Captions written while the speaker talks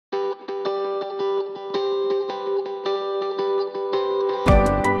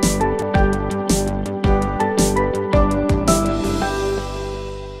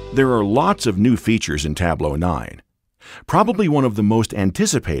There are lots of new features in Tableau 9. Probably one of the most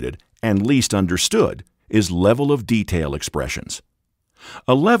anticipated and least understood is level of detail expressions.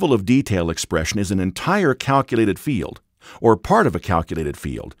 A level of detail expression is an entire calculated field, or part of a calculated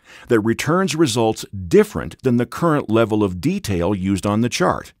field, that returns results different than the current level of detail used on the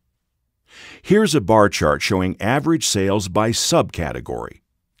chart. Here's a bar chart showing average sales by subcategory.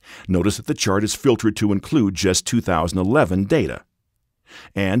 Notice that the chart is filtered to include just 2011 data.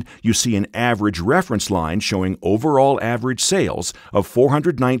 And you see an average reference line showing overall average sales of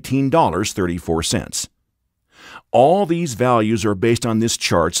 $419.34. All these values are based on this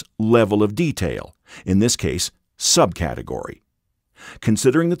chart's level of detail, in this case, subcategory.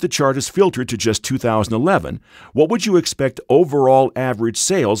 Considering that the chart is filtered to just 2011, what would you expect overall average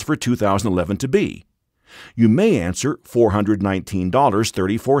sales for 2011 to be? You may answer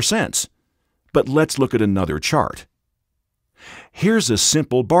 $419.34. But let's look at another chart. Here's a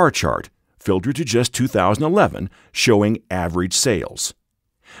simple bar chart, filtered to just 2011, showing average sales.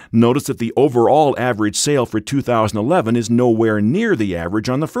 Notice that the overall average sale for 2011 is nowhere near the average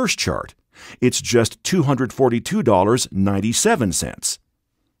on the first chart. It's just $242.97.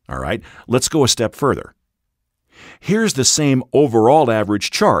 All right, let's go a step further. Here's the same overall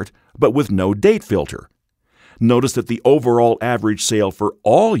average chart, but with no date filter. Notice that the overall average sale for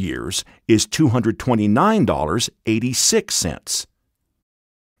all years is $229.86.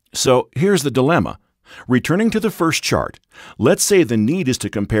 So here's the dilemma. Returning to the first chart, let's say the need is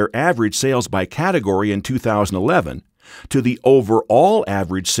to compare average sales by category in 2011 to the overall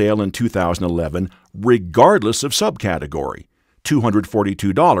average sale in 2011 regardless of subcategory,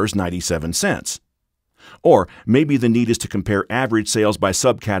 $242.97. Or maybe the need is to compare average sales by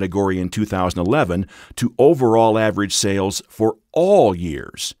subcategory in 2011 to overall average sales for all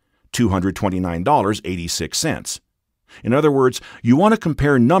years, $229.86. In other words, you want to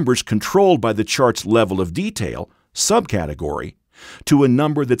compare numbers controlled by the chart's level of detail, subcategory, to a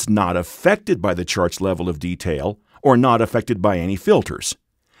number that's not affected by the chart's level of detail or not affected by any filters.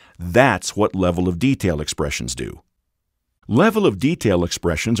 That's what level of detail expressions do. Level of detail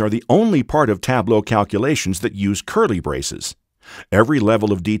expressions are the only part of Tableau calculations that use curly braces. Every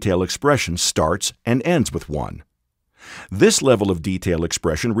level of detail expression starts and ends with one. This level of detail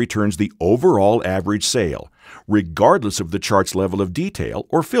expression returns the overall average sale, regardless of the chart's level of detail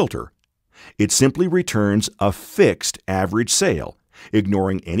or filter. It simply returns a fixed average sale,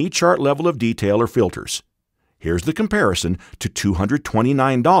 ignoring any chart level of detail or filters. Here's the comparison to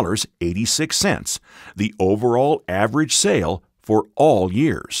 $229.86, the overall average sale for all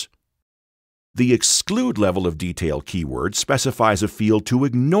years. The exclude level of detail keyword specifies a field to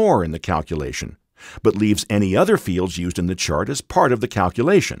ignore in the calculation, but leaves any other fields used in the chart as part of the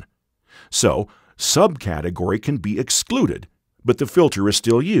calculation. So, subcategory can be excluded, but the filter is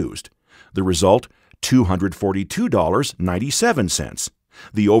still used. The result, $242.97,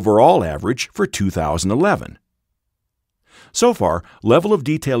 the overall average for 2011. So far, level of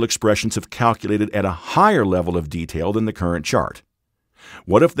detail expressions have calculated at a higher level of detail than the current chart.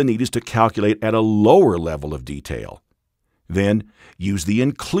 What if the need is to calculate at a lower level of detail? Then, use the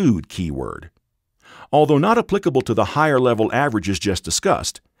include keyword. Although not applicable to the higher level averages just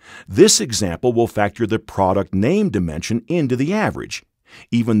discussed, this example will factor the product name dimension into the average,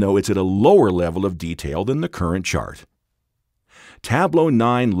 even though it's at a lower level of detail than the current chart. Tableau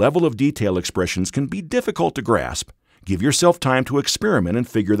 9 level of detail expressions can be difficult to grasp. Give yourself time to experiment and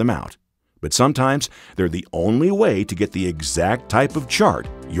figure them out. But sometimes they're the only way to get the exact type of chart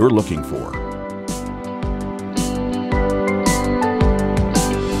you're looking for.